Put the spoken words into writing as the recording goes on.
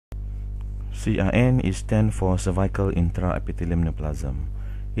CIN is stand for Cervical Intraepithelial Neoplasm.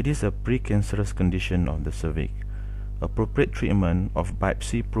 It is a precancerous condition of the cervix. Appropriate treatment of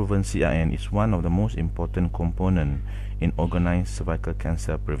biopsy-proven CIN is one of the most important components in organized cervical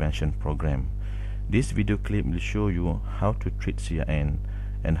cancer prevention program. This video clip will show you how to treat CIN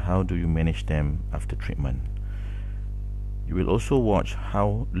and how do you manage them after treatment. You will also watch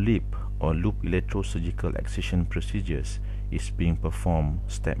how LEEP or loop electrosurgical excision procedures is being performed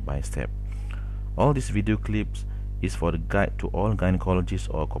step by step. All these video clips is for the guide to all gynecologists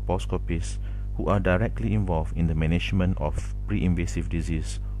or colposcopists who are directly involved in the management of pre-invasive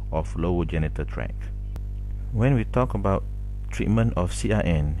disease of lower genital tract. When we talk about treatment of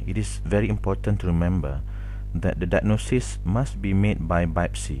CIN, it is very important to remember that the diagnosis must be made by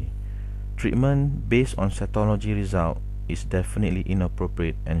biopsy. Treatment based on cytology result is definitely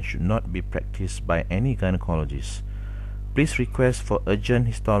inappropriate and should not be practiced by any gynecologist. Please request for urgent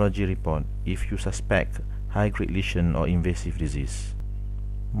histology report if you suspect high-grade lesion or invasive disease.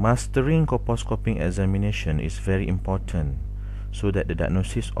 Mastering colposcopic examination is very important so that the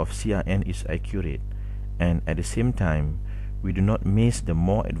diagnosis of CIN is accurate, and at the same time, we do not miss the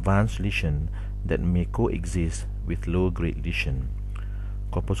more advanced lesion that may coexist with low-grade lesion.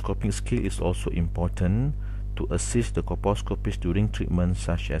 Colposcopic skill is also important to assist the colposcopist during treatment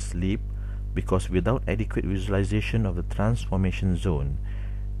such as LEEP, because without adequate visualization of the transformation zone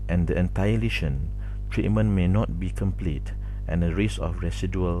and the entire lesion, treatment may not be complete and the risk of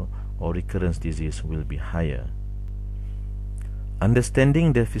residual or recurrence disease will be higher.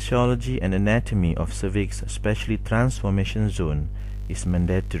 Understanding the physiology and anatomy of cervix, especially transformation zone, is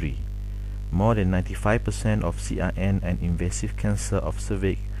mandatory. More than 95% of CIN and invasive cancer of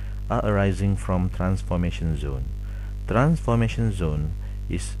cervix are arising from transformation zone. Transformation zone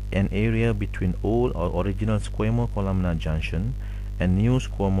is an area between old or original squamocolumnar junction and new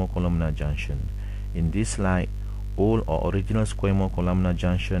squamocolumnar junction. In this slide, old or original squamocolumnar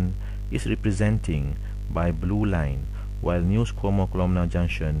junction is representing by blue line, while new squamocolumnar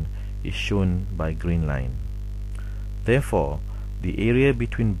junction is shown by green line. Therefore, the area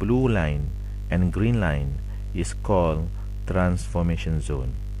between blue line and green line is called transformation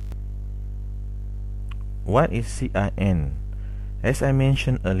zone. What is CIN? As I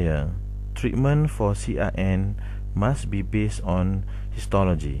mentioned earlier, treatment for CIN must be based on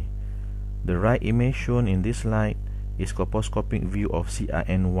histology. The right image shown in this slide is colposcopic view of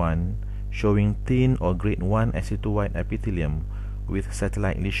CIN1 showing thin or grade 1 acetoid epithelium with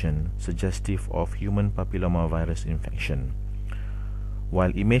satellite lesion suggestive of human papillomavirus infection.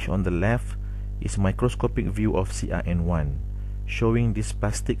 While image on the left is microscopic view of CIN1 showing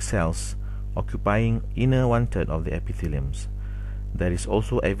dysplastic cells occupying inner one-third of the epitheliums. There is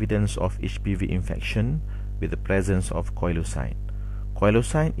also evidence of HPV infection with the presence of koilocyte.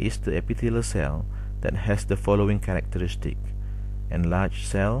 Koilocyte is the epithelial cell that has the following characteristic: enlarged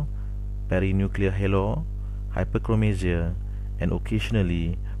cell, perinuclear halo, hyperchromasia, and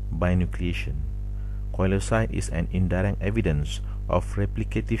occasionally binucleation. Koilocyte is an indirect evidence of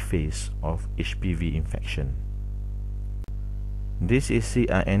replicative phase of HPV infection. This is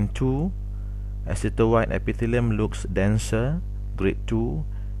CIN2. Acetoid epithelium looks denser, grade 2,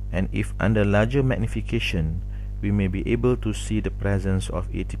 and if under larger magnification, we may be able to see the presence of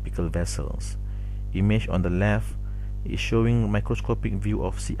atypical vessels. Image on the left is showing microscopic view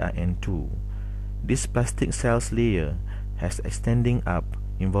of CIN2. This plastic cells layer has extending up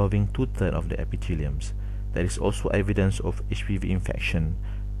involving 2/3 of the epitheliums. There is also evidence of HPV infection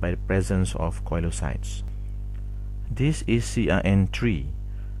by the presence of koilocytes. This is CIN3.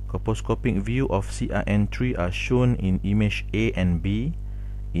 Colposcopic view of CIN3 are shown in image A and B.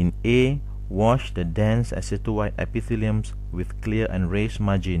 In A, wash the dense acetoid epitheliums with clear and raised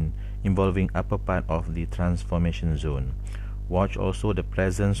margin involving upper part of the transformation zone. Watch also the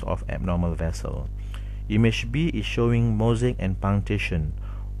presence of abnormal vessel. Image B is showing mosaic and punctation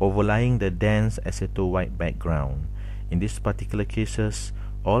overlying the dense acetoid background. In these particular cases,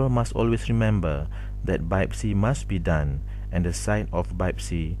 all must always remember that biopsy must be done and the site of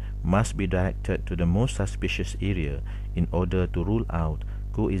biopsy must be directed to the most suspicious area in order to rule out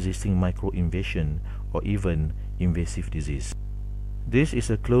coexisting microinvasion or even invasive disease. This is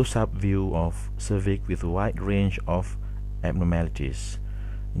a close-up view of cervix with a wide range of abnormalities.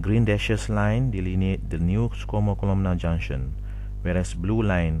 Green dashes line delineate the new squamocolumnar junction, whereas blue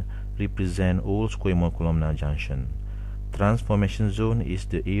line represent old squamocolumnar junction. Transformation zone is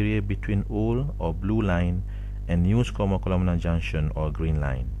the area between old or blue line and new squamocolumnar junction or green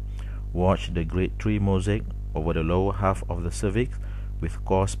line. Watch the grade 3 mosaic over the lower half of the cervix with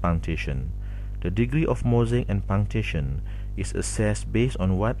coarse punctation. The degree of mosaic and punctation is assessed based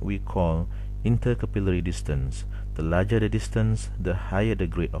on what we call intercapillary distance. The larger the distance, the higher the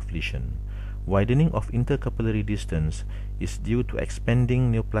grade of lesion. Widening of intercapillary distance is due to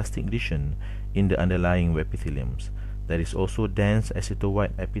expanding neoplastic lesion in the underlying epitheliums. There is also dense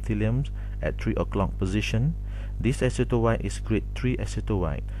acetoid epithelium at 3 o'clock position. This acetoid is grade 3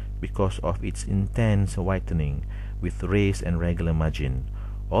 acetoid because of its intense whitening with raised and regular margin.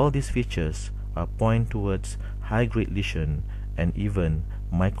 All these features are point towards high-grade lesion and even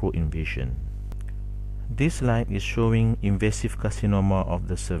microinvasion. This slide is showing invasive carcinoma of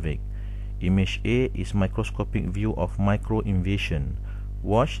the cervix. Image A is microscopic view of microinvasion.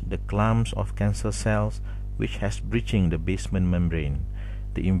 Watch the clumps of cancer cells which has breaching the basement membrane.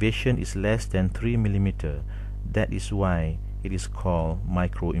 The invasion is less than 3 mm. That is why it is called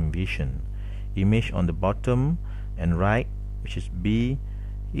microinvasion. Image on the bottom and right, which is B,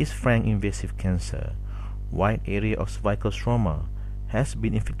 is frank invasive cancer. Wide area of cervical stroma has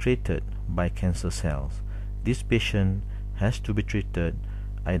been infiltrated by cancer cells. This patient has to be treated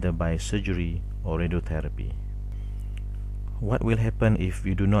either by surgery or radiotherapy. What will happen if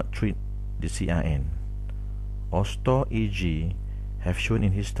we do not treat the CIN? Ostor AG have shown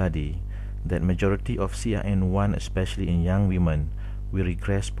in his study that majority of CIN1, especially in young women, will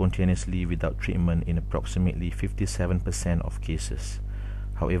regress spontaneously without treatment in approximately 57% of cases.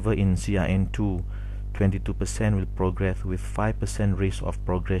 However, in CIN2, 22% will progress with 5% risk of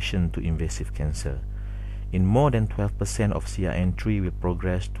progression to invasive cancer. In more than 12% of CIN3 will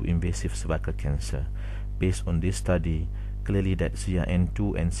progress to invasive cervical cancer. Based on this study, clearly that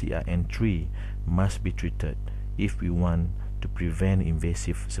CIN2 and CIN3 must be treated if we want to prevent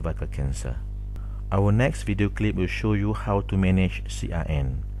invasive cervical cancer. Our next video clip will show you how to manage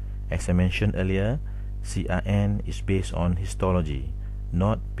CIN. As I mentioned earlier, CIN is based on histology,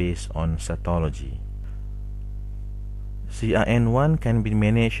 not based on cytology. CIN1 can be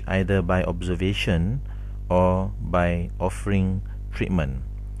managed either by observation or by offering treatment.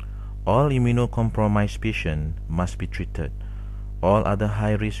 All immunocompromised patients must be treated. All other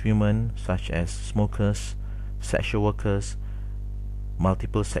high-risk women, such as smokers, sexual workers,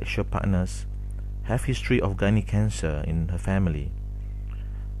 multiple sexual partners, have history of gynae cancer in her family,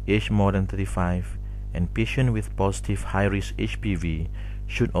 age more than 35, and patient with positive high-risk HPV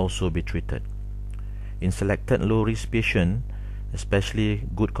should also be treated. In selected low-risk patients, especially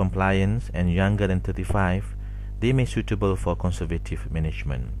good compliance and younger than 35, they may be suitable for conservative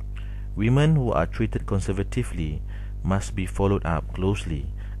management. Women who are treated conservatively must be followed up closely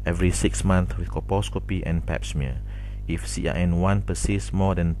every 6 months with colposcopy and pap smear. If CIN1 persists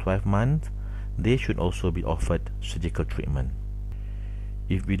more than 12 months, they should also be offered surgical treatment.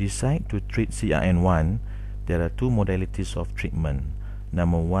 If we decide to treat CIN1, there are two modalities of treatment.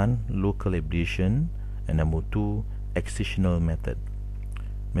 Number 1, local ablation, and number 2, excisional method.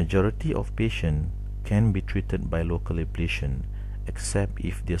 Majority of patients can be treated by local ablation, except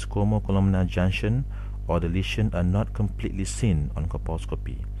if the scomocolumnar junction or the lesion are not completely seen on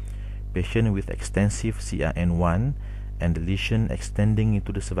colposcopy. Patients with extensive CIN1 and the lesion extending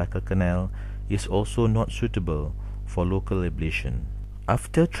into the cervical canal is also not suitable for local ablation.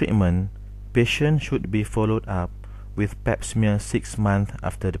 After treatment, patients should be followed up with pap smear 6 months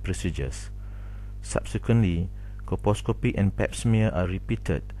after the procedures. Subsequently, colposcopy and pap smear are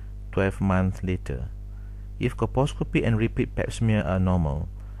repeated 12 months later. If colposcopy and repeat pap smear are normal,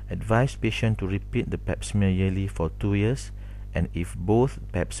 advise patient to repeat the pap smear yearly for 2 years, and if both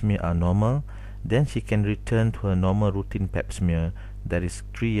pap smear are normal, then she can return to her normal routine pap smear, that is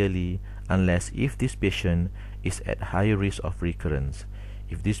 3 yearly, unless if this patient is at higher risk of recurrence.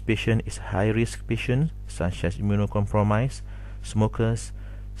 If this patient is high-risk patient, such as immunocompromised, smokers,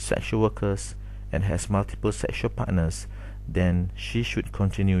 sexual workers, and has multiple sexual partners, then she should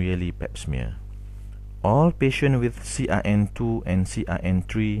continue yearly pap smear. All patients with CIN2 and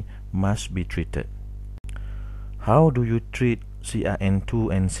CIN3 must be treated. How do you treat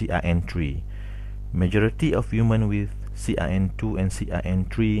CIN2 and CIN3? Majority of women with CIN2 and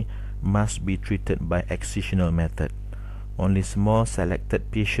CIN3 must be treated by excisional method. Only small selected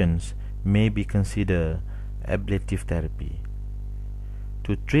patients may be considered ablative therapy.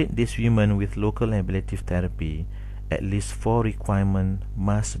 To treat these women with local ablative therapy, at least 4 requirements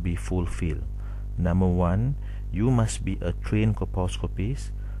must be fulfilled. Number 1, you must be a trained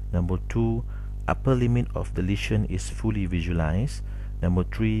colposcopist. Number 2, upper limit of the lesion is fully visualized. Number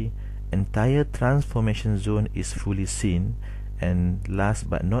 3, entire transformation zone is fully seen. And last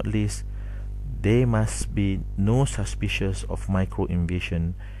but not least, there must be no suspicious of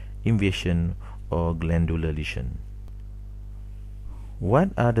microinvasion, invasion, or glandular lesion. What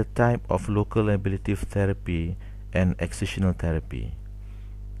are the type of local ablative therapy and excisional therapy?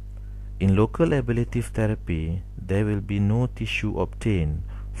 In local ablative therapy, there will be no tissue obtained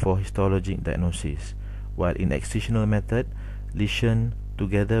for histologic diagnosis, while in excisional method, lesion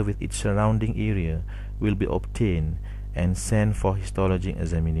together with its surrounding area will be obtained and sent for histologic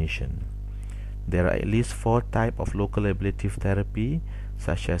examination. There are at least 4 types of local ablative therapy,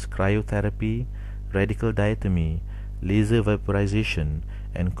 such as cryotherapy, radical diatomy, laser vaporization,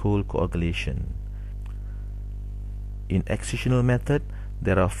 and cold coagulation. In excisional method,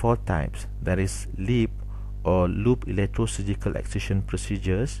 there are 4 types, that is LEEP or loop electrosurgical excision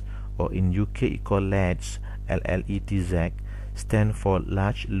procedures, or in UK called LETZ, LLETZ, stand for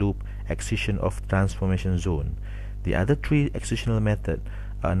large loop excision of transformation zone. The other 3 excisional methods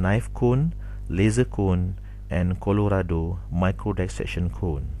are knife cone, laser cone, and Colorado microdissection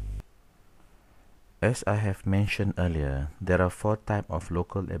cone. As I have mentioned earlier, there are 4 types of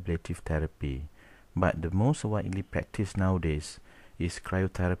local ablative therapy, but the most widely practiced nowadays is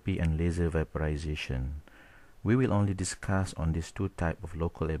cryotherapy and laser vaporization. We will only discuss on these 2 types of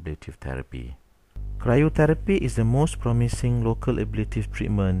local ablative therapy. Cryotherapy is the most promising local ablative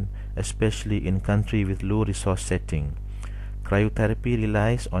treatment, especially in countries with low resource setting. Cryotherapy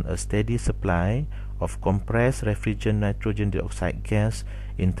relies on a steady supply of compressed refrigerant nitrogen dioxide gas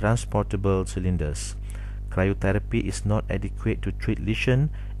in transportable cylinders. Cryotherapy is not adequate to treat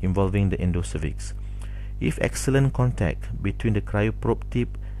lesions involving the endocervix. If excellent contact between the cryoprobe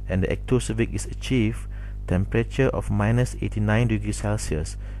tip and the ectocervix is achieved, temperature of minus 89 degrees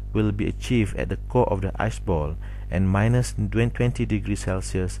Celsius will be achieved at the core of the ice ball and minus 20 degrees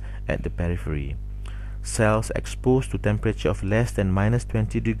Celsius at the periphery. Cells exposed to temperature of less than minus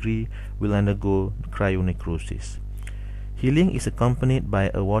 20 degrees will undergo cryonecrosis. Healing is accompanied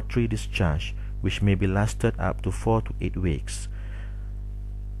by a watery discharge, which may be lasted up to 4 to 8 weeks.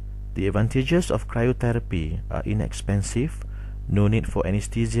 The advantages of cryotherapy are inexpensive, no need for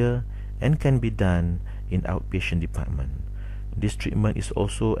anesthesia, and can be done in outpatient department. This treatment is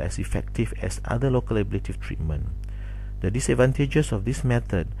also as effective as other local ablative treatment. The disadvantages of this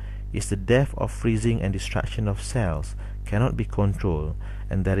method is the death of freezing and destruction of cells cannot be controlled,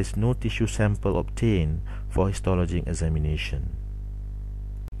 and there is no tissue sample obtained for histologic examination.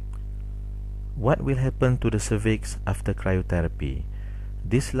 What will happen to the cervix after cryotherapy?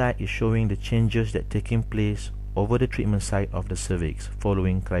 This slide is showing the changes that taking place over the treatment site of the cervix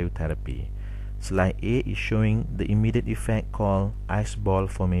following cryotherapy. Slide A is showing the immediate effect called ice ball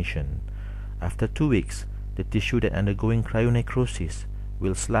formation. After 2 weeks, the tissue that undergoing cryonecrosis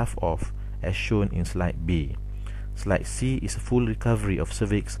will slough off, as shown in slide B. Slide C is a full recovery of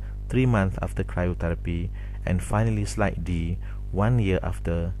cervix 3 months after cryotherapy, and finally slide D, 1 year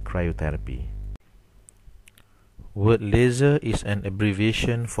after cryotherapy. Word laser is an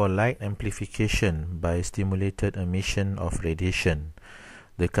abbreviation for light amplification by stimulated emission of radiation.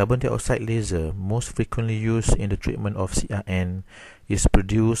 The carbon dioxide laser, most frequently used in the treatment of CRN, is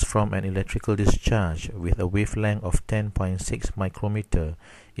produced from an electrical discharge with a wavelength of 10.6 micrometer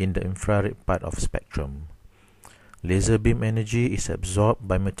in the infrared part of spectrum. Laser beam energy is absorbed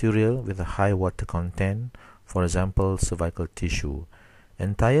by material with a high water content, for example cervical tissue.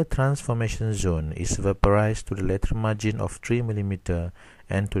 Entire transformation zone is vaporized to the lateral margin of 3 mm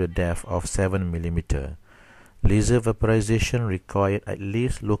and to the depth of 7 mm. Laser vaporization required at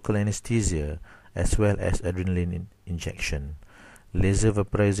least local anesthesia as well as adrenaline injection. Laser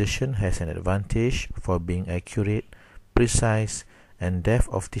vaporization has an advantage for being accurate, precise, and depth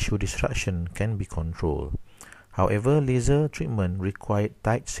of tissue destruction can be controlled. However, laser treatment required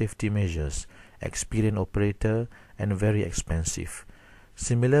tight safety measures, experienced operator, and very expensive.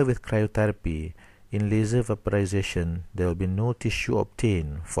 Similar with cryotherapy, in laser vaporization, there will be no tissue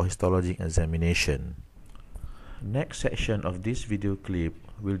obtained for histologic examination. Next section of this video clip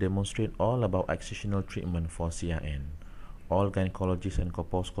will demonstrate all about excisional treatment for CRN. All gynecologists and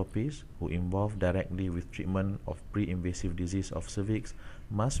colposcopists who involve directly with treatment of pre-invasive disease of cervix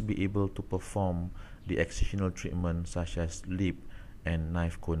must be able to perform the excisional treatment such as LEEP and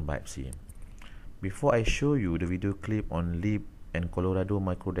knife cone biopsy. Before I show you the video clip on LEEP and Colorado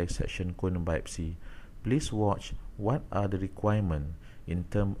microdissection cone biopsy, please watch what are the requirements in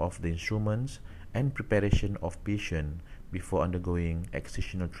terms of the instruments and preparation of patient before undergoing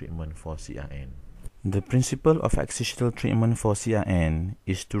excisional treatment for CRN. The principle of excisional treatment for CRN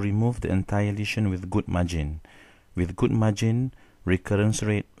is to remove the entire lesion with good margin. With good margin, recurrence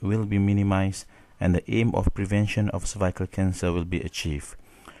rate will be minimized and the aim of prevention of cervical cancer will be achieved.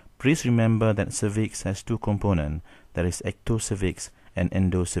 Please remember that cervix has 2 components, that is ectocervix and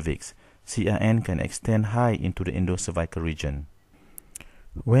endocervix. CRN can extend high into the endocervical region.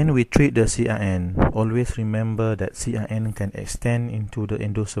 When we treat the CRN, always remember that CRN can extend into the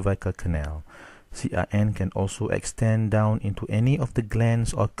endocervical canal. CRN can also extend down into any of the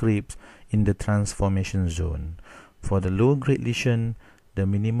glands or crypts in the transformation zone. For the low-grade lesion, the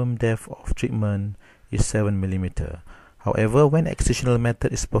minimum depth of treatment is 7 mm. However, when excisional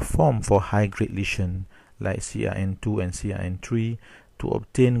method is performed for high-grade lesion like CRN2 and CRN3 to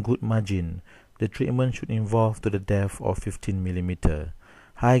obtain good margin, the treatment should involve to the depth of 15 mm.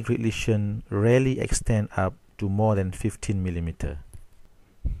 High-grade lesion rarely extend up to more than 15 mm.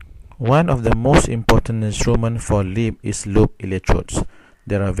 One of the most important instruments for LEEP is loop electrodes.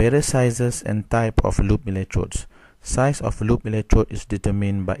 There are various sizes and type of loop electrodes. Size of loop electrode is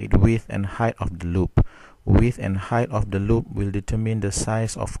determined by its width and height of the loop. Width and height of the loop will determine the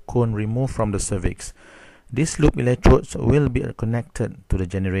size of cone removed from the cervix. These loop electrodes will be connected to the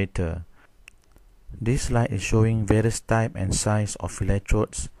generator. This slide is showing various type and size of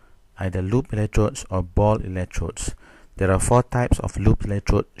electrodes, either loop electrodes or ball electrodes. There are 4 types of loop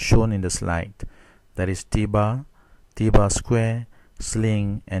electrode shown in the slide. That is T-bar, T-bar square,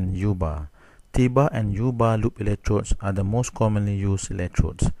 sling, and U-bar. T-bar and U-bar loop electrodes are the most commonly used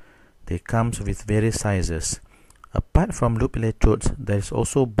electrodes. They come with various sizes. Apart from loop electrodes, there is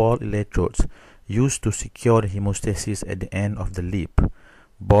also ball electrodes used to secure the hemostasis at the end of the LEEP.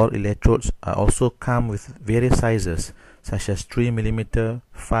 Ball electrodes are also come with various sizes such as 3 mm,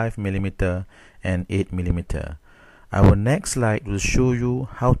 5 mm, and 8 mm. Our next slide will show you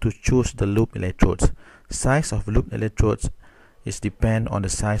how to choose the loop electrodes. Size of loop electrodes is depend on the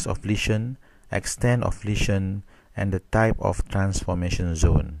size of lesion, extent of lesion, and the type of transformation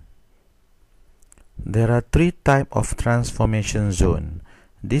zone. There are 3 types of transformation zone.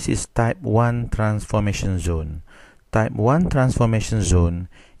 This is type 1 transformation zone. Type 1 transformation zone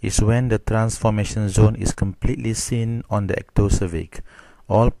is when the transformation zone is completely seen on the ectocervix.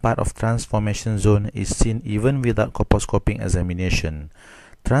 All part of transformation zone is seen even without colposcopic examination.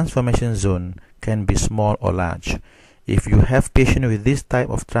 Transformation zone can be small or large. If you have patient with this type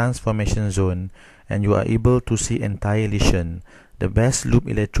of transformation zone and you are able to see entire lesion, the best loop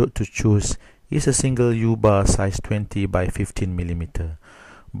electrode to choose is a single U-bar size 20 by 15 mm.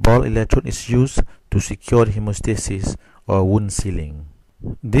 Ball electrode is used to secure hemostasis or wound sealing.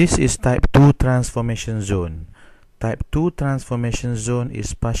 This is type 2 transformation zone. Type 2 transformation zone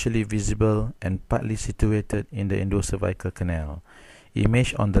is partially visible and partly situated in the endocervical canal.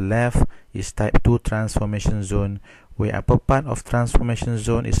 Image on the left is type 2 transformation zone, where upper part of transformation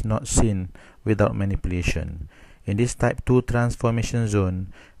zone is not seen without manipulation. In this type 2 transformation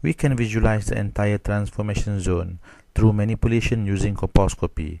zone, we can visualize the entire transformation zone through manipulation using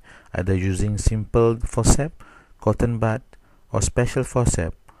colposcopy, either using simple forceps, cotton bud, or special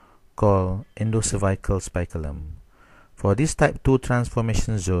forceps called endocervical spiculum. For this type 2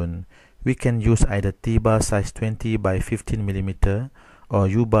 transformation zone, we can use either T-bar size 20 by 15 mm or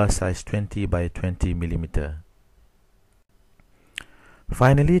U-bar size 20 by 20 mm.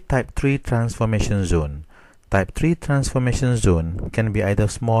 Finally, type 3 transformation zone. Type 3 transformation zone can be either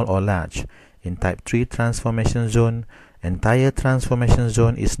small or large. In type 3 transformation zone, entire transformation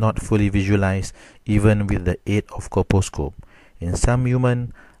zone is not fully visualized even with the aid of colposcope. In some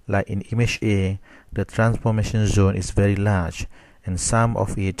human, like in image A, the transformation zone is very large and some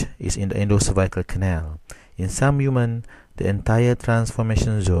of it is in the endocervical canal. In some human, the entire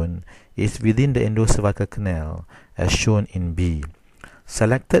transformation zone is within the endocervical canal, as shown in B.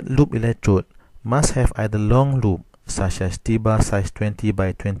 Selected loop electrode must have either long loop such as T-bar size 20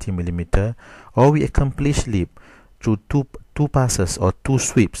 by 20 mm, or we accomplish LEEP through two passes or 2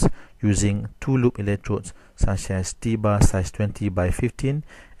 sweeps using 2 loop electrodes such as T-bar size 20 by 15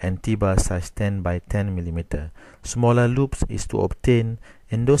 and T-bar size 10 by 10 mm. Smaller loops is to obtain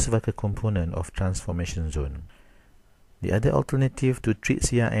endocervical component of transformation zone. The other alternative to treat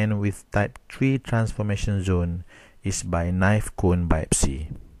CRN with type 3 transformation zone is by knife cone biopsy.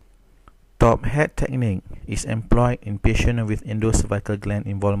 Top head technique is employed in patients with endocervical gland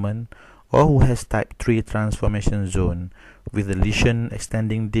involvement or who has type 3 transformation zone with the lesion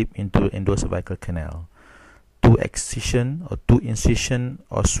extending deep into endocervical canal. 2 excision or 2 incision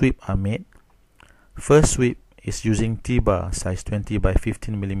or sweep are made. First sweep is using T-bar size 20 by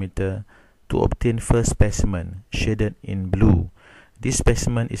 15 mm to obtain first specimen shaded in blue. This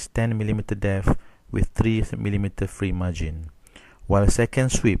specimen is 10 mm depth with 3 mm free margin, while second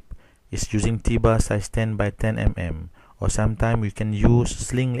sweep is using T-bar size 10 by 10 mm, or sometimes we can use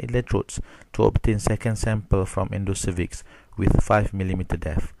sling electrodes to obtain second sample from endocervix with 5 mm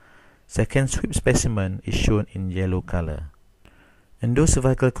depth. Second sweep specimen is shown in yellow color.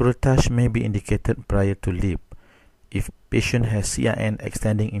 Endocervical curettage may be indicated prior to LEEP. If patient has CIN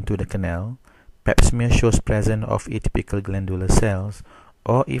extending into the canal, Pap smear shows presence of atypical glandular cells,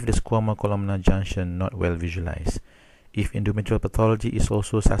 or if the squamous-columnar junction not well visualized. If endometrial pathology is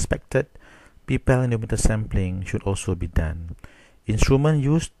also suspected, PPAL endometrial sampling should also be done. Instrument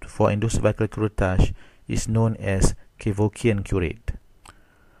used for endocervical curettage is known as Kevorkian curette.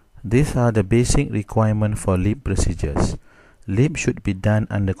 These are the basic requirements for LEEP procedures. LEEP should be done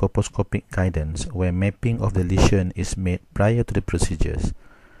under colposcopic guidance where mapping of the lesion is made prior to the procedures.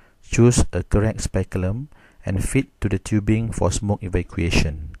 Choose a correct speculum and fit to the tubing for smoke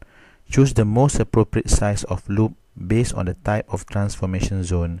evacuation. Choose the most appropriate size of loop based on the type of transformation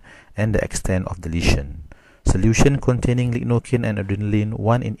zone and the extent of the lesion. Solution containing lignocaine and adrenaline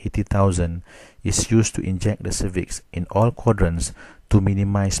 1 in 80,000 is used to inject the cervix in all quadrants to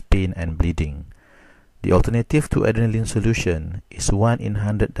minimize pain and bleeding. The alternative to adrenaline solution is 1 in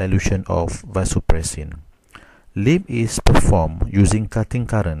 100 dilution of vasopressin. LEEP is performed using cutting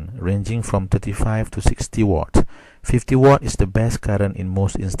current ranging from 35 to 60 watt. 50 watt is the best current in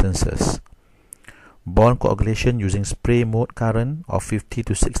most instances. Bone coagulation using spray mode current of 50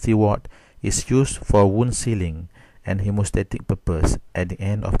 to 60 watt is used for wound sealing and hemostatic purpose at the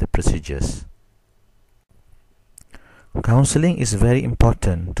end of the procedures. Counseling is very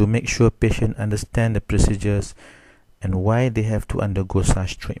important to make sure patients understand the procedures and why they have to undergo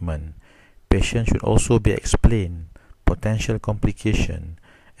such treatment. Patient should also be explained potential complication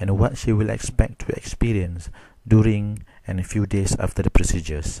and what she will expect to experience during and a few days after the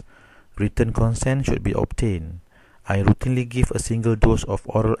procedures. Written consent should be obtained. I routinely give a single dose of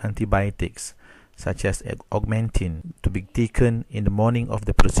oral antibiotics such as augmentin to be taken in the morning of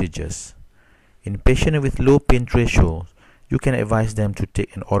the procedures. In patients with low pain threshold, you can advise them to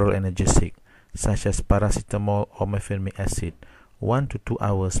take an oral analgesic such as paracetamol or mefenamic acid 1 to 2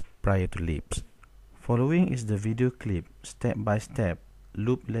 hours prior to LEEPs. Following is the video clip step-by-step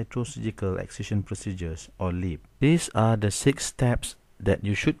loop electrosurgical excision procedures or LEEP. These are the 6 steps that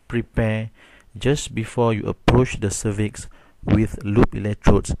you should prepare just before you approach the cervix with loop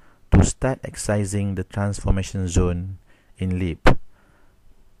electrodes to start excising the transformation zone in LEEP.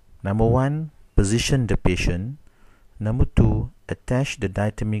 Number 1, position the patient. Number 2, attach the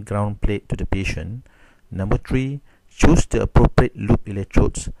diathermy ground plate to the patient. Number 3, choose the appropriate loop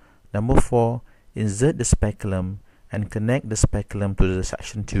electrodes. Number 4, insert the speculum and connect the speculum to the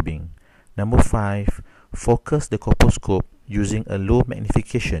suction tubing. Number 5, focus the colposcope using a low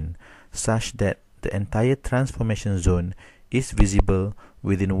magnification such that the entire transformation zone is visible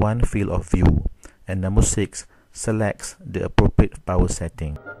within one field of view. And number 6, select the appropriate power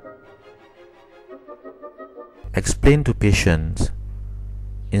setting. Explain to patients,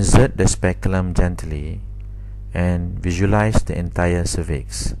 insert the speculum gently and visualize the entire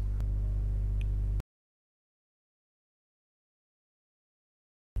cervix.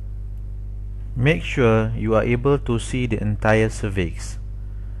 Make sure you are able to see the entire cervix.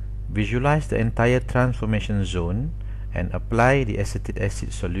 Visualize the entire transformation zone and apply the acetic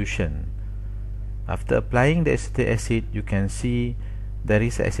acid solution. After applying the acetic acid, you can see there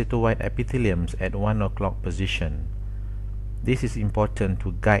is aceto-white epitheliums at 1 o'clock position. This is important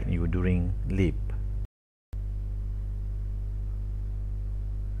to guide you during LEEP.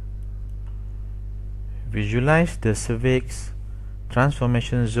 Visualize the cervix,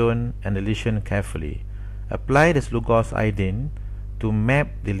 transformation zone and the lesion carefully. Apply the Lugos iodine to map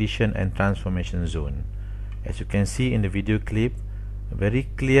the lesion and transformation zone. As you can see in the video clip, a very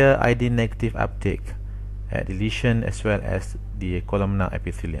clear iodine negative uptake at the lesion as well as the columnar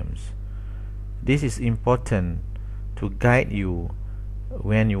epitheliums. This is important to guide you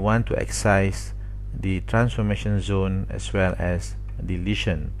when you want to excise the transformation zone as well as the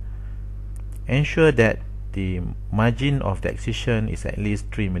lesion. Ensure that the margin of the excision is at least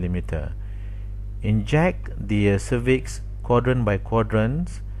 3 mm. Inject the cervix quadrant by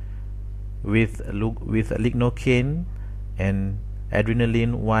quadrant with lignocaine and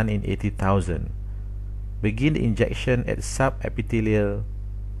adrenaline 1 in 80,000. Begin the injection at subepithelial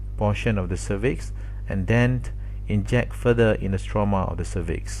portion of the cervix and then inject further in the stroma of the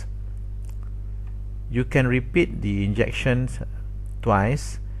cervix. You can repeat the injections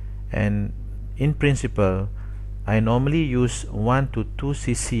twice, and in principle, I normally use 1 to 2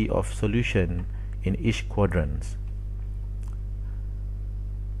 cc of solution in each quadrant.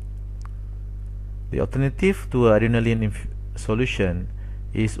 The alternative to adrenaline solution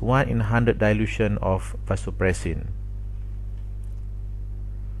is 1 in 100 dilution of vasopressin.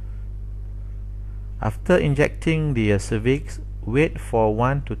 After injecting the cervix, wait for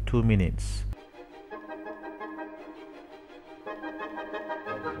 1 to 2 minutes.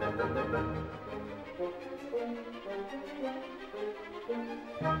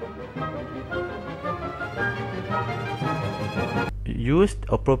 Use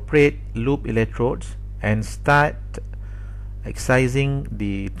appropriate loop electrodes and start excising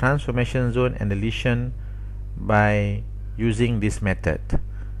the transformation zone and the lesion by using this method.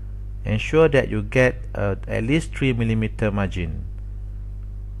 Ensure that you get at least 3 mm margin.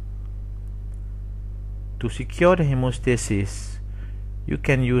 To secure the hemostasis, you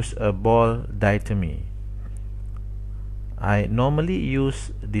can use a ball diatomy. I normally use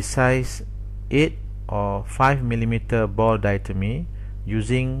the size 8 or 5 mm ball diatomy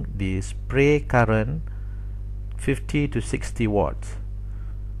using the spray current 50 to 60 watts.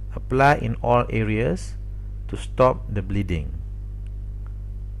 Apply in all areas to stop the bleeding.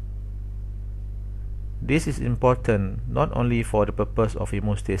 This is important not only for the purpose of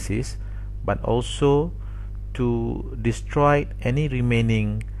hemostasis but also to destroy any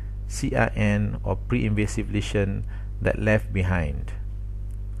remaining CIN or pre-invasive lesion that left behind.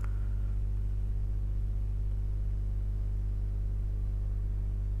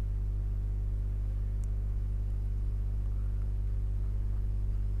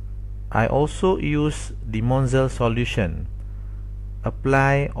 I also use the Monzel solution.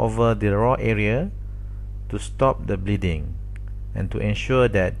 Apply over the raw area to stop the bleeding and to ensure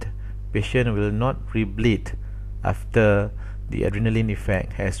that patient will not rebleed after the adrenaline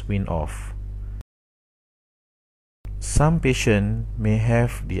effect has worn off. Some patients may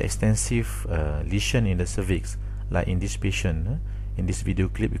have the extensive lesion in the cervix, like in this patient. In this video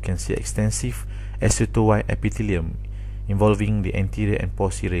clip, you can see extensive acetoid epithelium involving the anterior and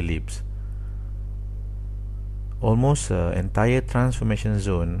posterior lobes. Almost entire transformation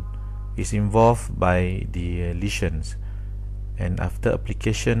zone is involved by the lesions, and after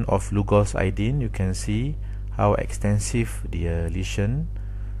application of Lugol's iodine, you can see how extensive the lesion.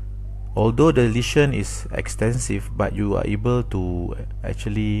 Although the lesion is extensive, but you are able to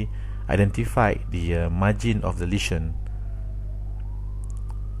actually identify the margin of the lesion.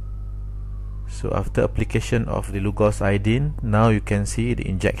 So after application of the Lugol's iodine, now you can see the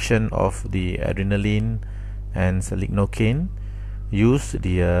injection of the adrenaline and lignocaine. Use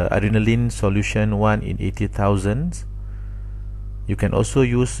the adrenaline solution 1 in 80,000. You can also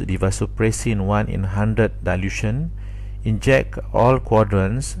use the vasopressin 1 in 100 dilution. Inject all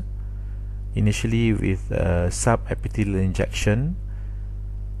quadrants, initially with subepithelial injection.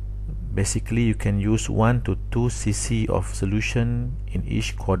 Basically, you can use 1 to 2 cc of solution in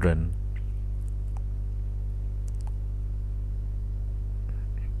each quadrant.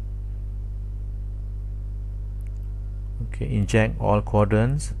 Okay, inject all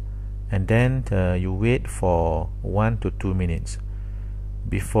quadrants, and then you wait for 1 to 2 minutes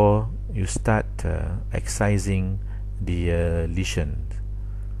before you start excising the lesion.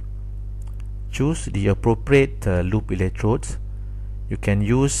 Choose the appropriate loop electrodes. You can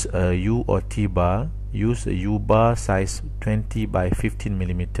use a U or T bar. Use a U bar size 20 by 15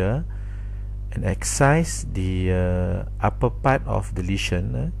 mm and excise the upper part of the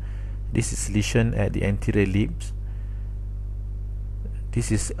lesion. This is lesion at the anterior lobes. This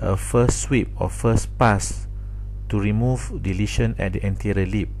is a first sweep or first pass to remove the lesion at the anterior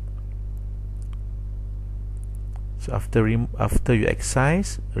lobe. So after you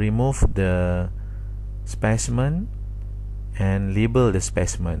excise, remove the specimen and label the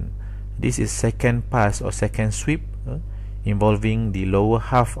specimen. This is second pass or second sweep involving the lower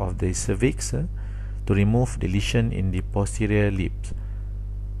half of the cervix to remove the lesion in the posterior lobes.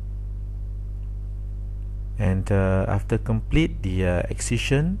 And after complete the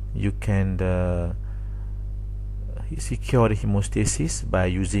excision, you can secure the hemostasis by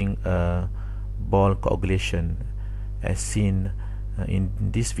using a ball coagulation as seen in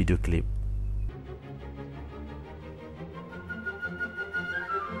this video clip.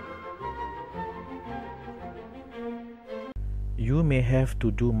 You may have to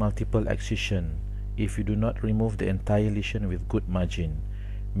do multiple excision if you do not remove the entire lesion with good margin.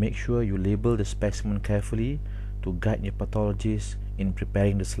 Make sure you label the specimen carefully to guide your pathologist in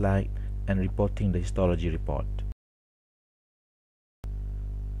preparing the slide and reporting the histology report.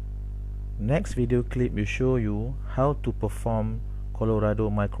 Next video clip will show you how to perform Colorado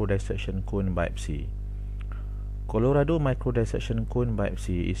microdissection cone biopsy. Colorado microdissection cone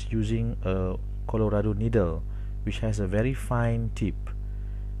biopsy is using a Colorado needle which has a very fine tip,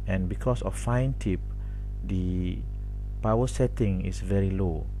 and because of fine tip, the power setting is very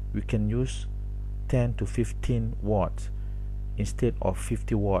low. We can use 10 to 15 watts instead of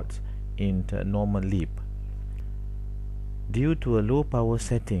 50 watts in the normal LEEP. Due to a low power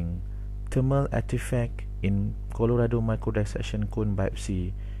setting, thermal artifact in Colorado microdissection cone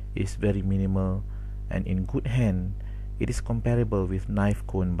biopsy is very minimal, and in good hand, it is comparable with knife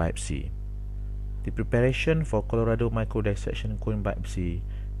cone biopsy. The preparation for Colorado microdissection cone biopsy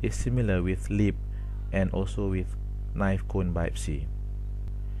is similar with LEEP and also with knife cone biopsy.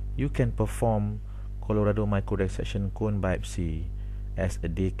 You can perform Colorado microdissection cone biopsy as a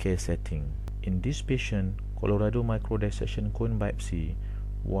daycare setting. In this patient, Colorado microdissection cone biopsy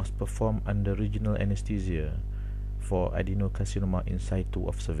was performed under regional anesthesia for adenocarcinoma in situ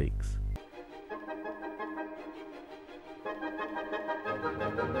of cervix.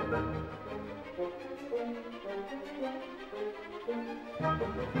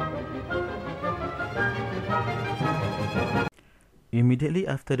 Immediately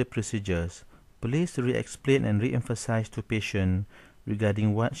after the procedures, please re-explain and re-emphasize to patient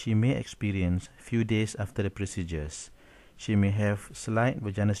regarding what she may experience few days after the procedures. She may have slight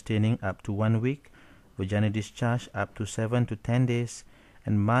vaginal staining up to 1 week, vaginal discharge up to 7 to 10 days,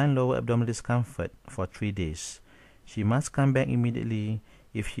 and mild lower abdominal discomfort for 3 days. She must come back immediately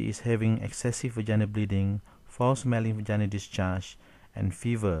if she is having excessive vaginal bleeding, foul-smelling vaginal discharge, and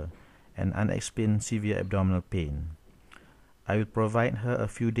fever, and unexplained severe abdominal pain. I will provide her a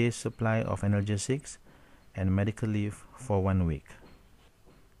few days supply of analgesics and medical leave for 1 week.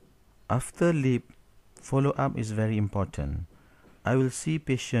 After LEEP, follow-up is very important. I will see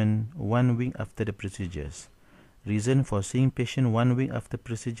patient 1 week after the procedures. Reason for seeing patient 1 week after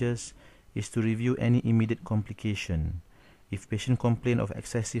procedures is to review any immediate complication. If patient complain of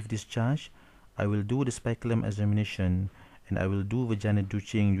excessive discharge, I will do the speculum examination and I will do vaginal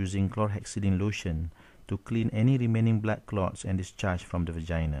douching using chlorhexidine lotion to clean any remaining blood clots and discharge from the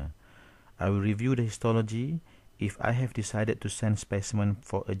vagina. I will review the histology if I have decided to send specimen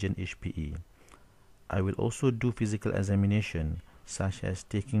for urgent HPE. I will also do physical examination such as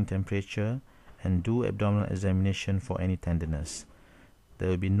taking temperature and do abdominal examination for any tenderness. There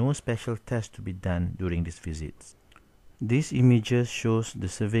will be no special test to be done during these visits. These images shows the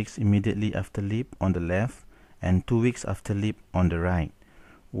cervix immediately after LEEP on the left and 2 weeks after LEEP on the right.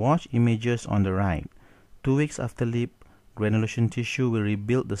 Watch images on the right. 2 weeks after LEEP, granulation tissue will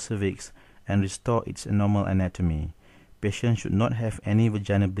rebuild the cervix and restore its normal anatomy. Patient should not have any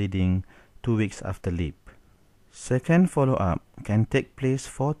vaginal bleeding 2 weeks after LEEP. Second follow-up can take place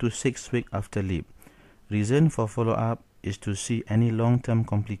 4 to 6 weeks after LEEP. Reason for follow-up is to see any long-term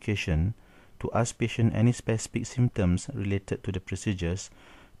complication, to ask patient any specific symptoms related to the procedures,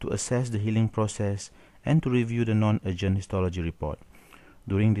 to assess the healing process, and to review the non-urgent histology report.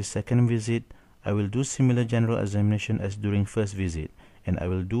 During this second visit, I will do similar general examination as during first visit, and I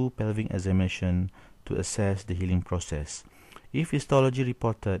will do pelvic examination to assess the healing process. If histology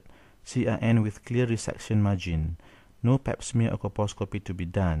reported CRN with clear resection margin, no pap smear or colposcopy to be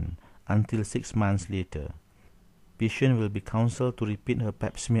done until 6 months later. Patient will be counseled to repeat her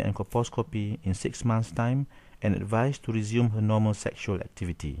pap smear and colposcopy in 6 months' time and advised to resume her normal sexual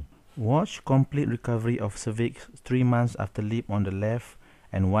activity. Watch complete recovery of cervix 3 months after LEEP on the left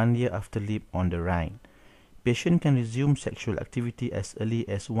and 1 year after LEEP on the right. Patient can resume sexual activity as early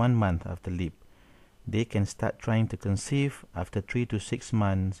as 1 month after LEEP. They can start trying to conceive after 3 to 6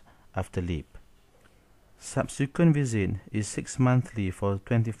 months after LEEP. Subsequent visit is 6 monthly for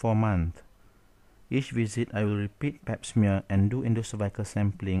 24 months. Each visit I will repeat pap smear and do endocervical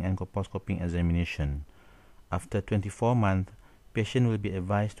sampling and colposcopy examination. After 24 months, patient will be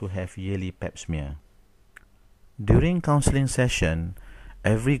advised to have yearly pap smear. During counseling session,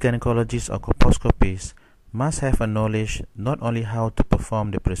 every gynecologist or colposcopist must have a knowledge not only how to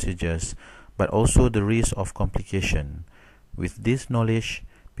perform the procedures, but also the risk of complication. With this knowledge,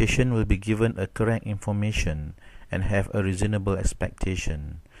 patient will be given a correct information and have a reasonable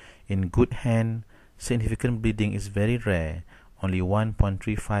expectation. In good hand, significant bleeding is very rare, only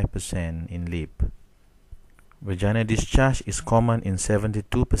 1.35% in LEEP. Vaginal discharge is common in 72%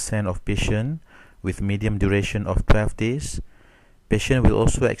 of patients with medium duration of 12 days. Patient will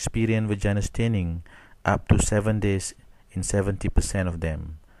also experience vaginal staining up to 7 days in 70% of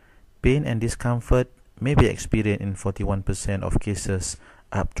them. Pain and discomfort may be experienced in 41% of cases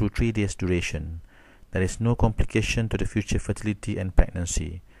up to 3 days duration. There is no complication to the future fertility and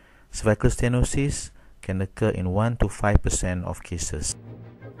pregnancy. Cervical stenosis can occur in 1 to 5% of cases.